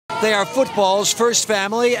They are football's first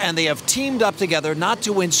family, and they have teamed up together not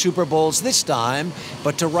to win Super Bowls this time,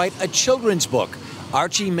 but to write a children's book.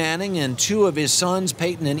 Archie Manning and two of his sons,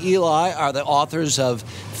 Peyton and Eli, are the authors of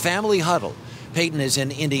Family Huddle. Peyton is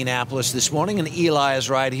in Indianapolis this morning, and Eli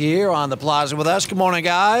is right here on the plaza with us. Good morning,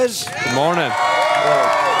 guys. Good morning.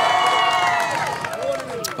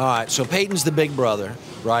 All right, so Peyton's the big brother,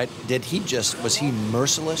 right? Was he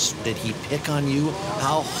merciless? Did he pick on you?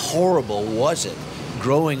 How horrible was it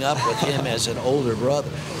growing up with him as an older brother?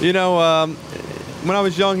 You know, when I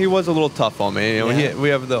was young, he was a little tough on me. You know, we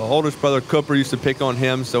have the oldest brother, Cooper, used to pick on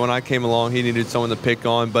him. So when I came along, he needed someone to pick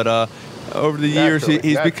on. But over the years,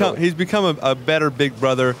 he's become a better big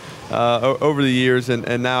brother over the years,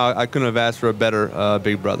 and now I couldn't have asked for a better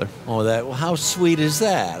big brother. Oh, well, how sweet is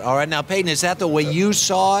that? All right, now Peyton, is that the way you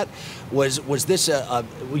saw it? Was this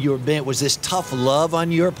was this tough love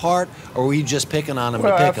on your part, or were you just picking on him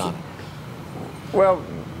to pick on him? Well,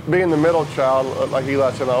 being the middle child, like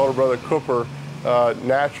Eli said, my older brother Cooper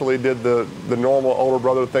naturally did the normal older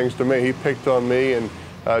brother things to me. He picked on me and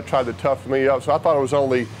tried to tough me up. So I thought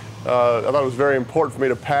it was very important for me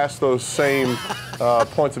to pass those same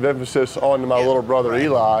points of emphasis on to my little brother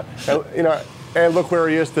Eli. And, you know, and look where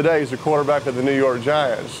he is today. He's the quarterback of the New York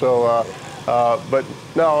Giants. So, but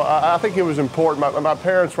no, I think it was important. My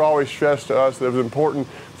parents were always stressed to us that it was important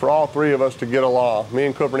for all three of us to get along. Me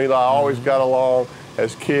and Cooper and Eli always got along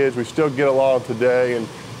as kids. We still get along today, and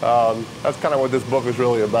that's kind of what this book is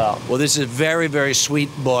really about. Well, this is a very, very sweet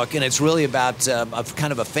book, and it's really about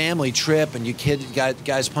kind of a family trip and you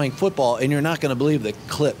guys playing football, and you're not going to believe the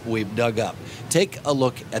clip we've dug up. Take a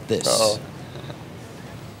look at this. Uh-oh.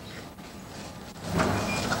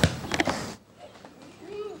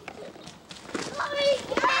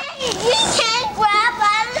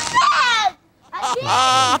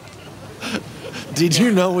 Did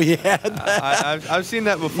you know we had that? I've seen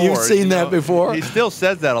that before. You've seen that before? He still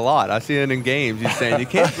says that a lot. I see it in games. He's saying, you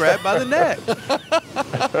can't grab by the neck.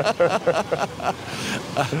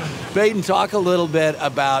 Peyton, talk a little bit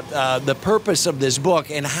about the purpose of this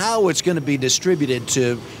book and how it's going to be distributed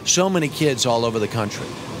to so many kids all over the country.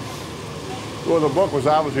 Well, the book was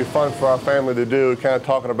obviously fun for our family to do, kind of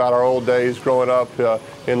talking about our old days growing up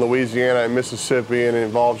in Louisiana and Mississippi, and it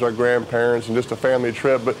involves our grandparents and just a family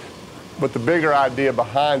trip. But the bigger idea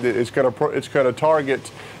behind it is it's going to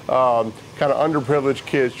target kind of underprivileged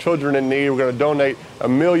kids, children in need. We're going to donate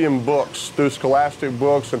 1 million books through Scholastic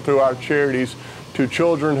Books and through our charities to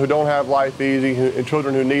children who don't have life easy and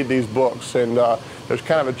children who need these books. And there's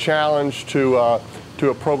kind of a challenge to a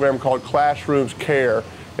program called Classrooms Care.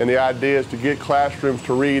 And the idea is to get classrooms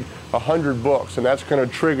to read 100 books, and that's going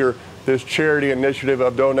to trigger this charity initiative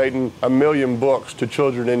of donating 1 million books to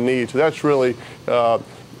children in need. So that's really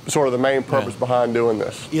sort of the main purpose behind doing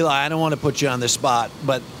this. Eli, I don't want to put you on the spot,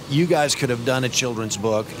 but you guys could have done a children's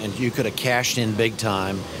book and you could have cashed in big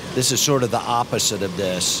time. This is sort of the opposite of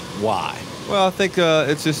this. Why? Well, I think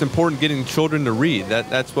it's just important getting children to read.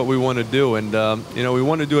 That's what we want to do, and you know, we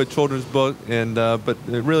want to do a children's book, and but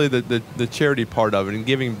really the charity part of it and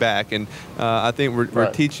giving back. And I think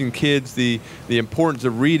we're teaching kids the importance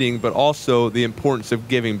of reading, but also the importance of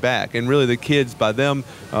giving back. And really, the kids, by them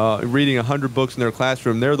reading 100 books in their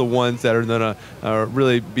classroom, they're the ones that are going to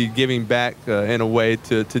really be giving back in a way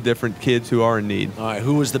to different kids who are in need. All right,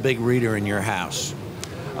 who was the big reader in your house?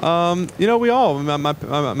 You know, we all.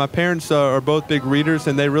 My parents are both big readers,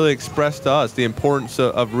 and they really expressed to us the importance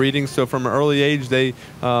of reading. So from an early age, they, you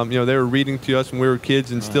know, they were reading to us when we were kids,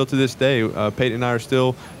 and still to this day, Peyton and I are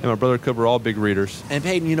still, and my brother Cooper are all big readers. And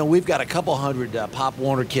Peyton, you know, we've got a couple hundred Pop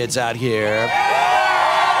Warner kids out here.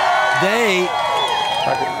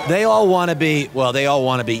 They all want to be, well, they all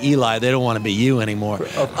want to be Eli. They don't want to be you anymore.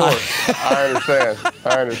 Of course. I understand.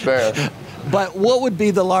 I understand. But what would be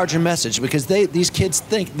the larger message? Because these kids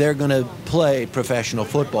think they're going to play professional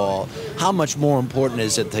football. How much more important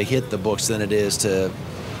is it to hit the books than it is to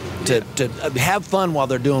have fun while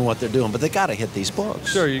they're doing what they're doing? But they got to hit these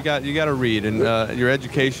books. Sure, you got to read, and your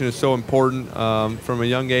education is so important from a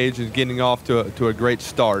young age, and getting off to a great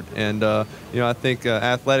start. And you know, I think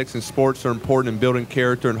athletics and sports are important in building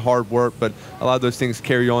character and hard work, but a lot of those things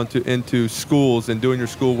carry on into schools and doing your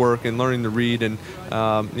schoolwork and learning to read. And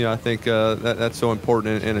you know, I think that's so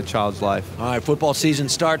important in a child's life. All right, football season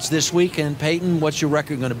starts this week, and Peyton, what's your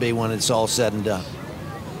record going to be when it's all said and done?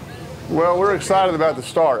 Well, we're excited about the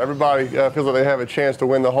start. Everybody feels like they have a chance to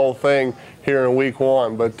win the whole thing here in week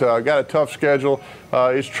 1, but got a tough schedule.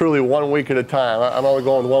 It's truly 1 week at a time. I'm only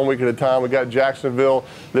going 1 week at a time. We got Jacksonville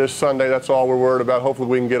this Sunday. That's all we're worried about. Hopefully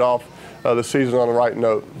we can get off the season on the right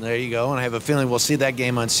note. There you go, and I have a feeling we'll see that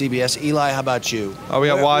game on CBS. Eli, how about you? Oh, we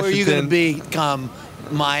got Washington. Where are you going to be come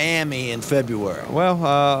Miami in February. Well,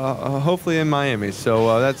 hopefully in Miami.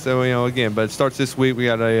 So that's again. But it starts this week. We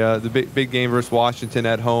got the big game versus Washington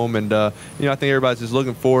at home, and I think everybody's just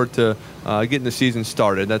looking forward to getting the season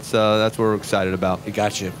started. That's what we're excited about. I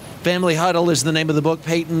got you. Family Huddle is the name of the book.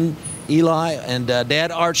 Peyton, Eli, and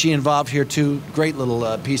Dad Archie involved here too. Great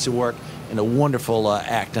little piece of work and a wonderful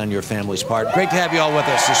act on your family's part. Great to have you all with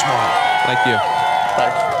us this morning. Thank you.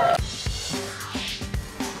 Thanks.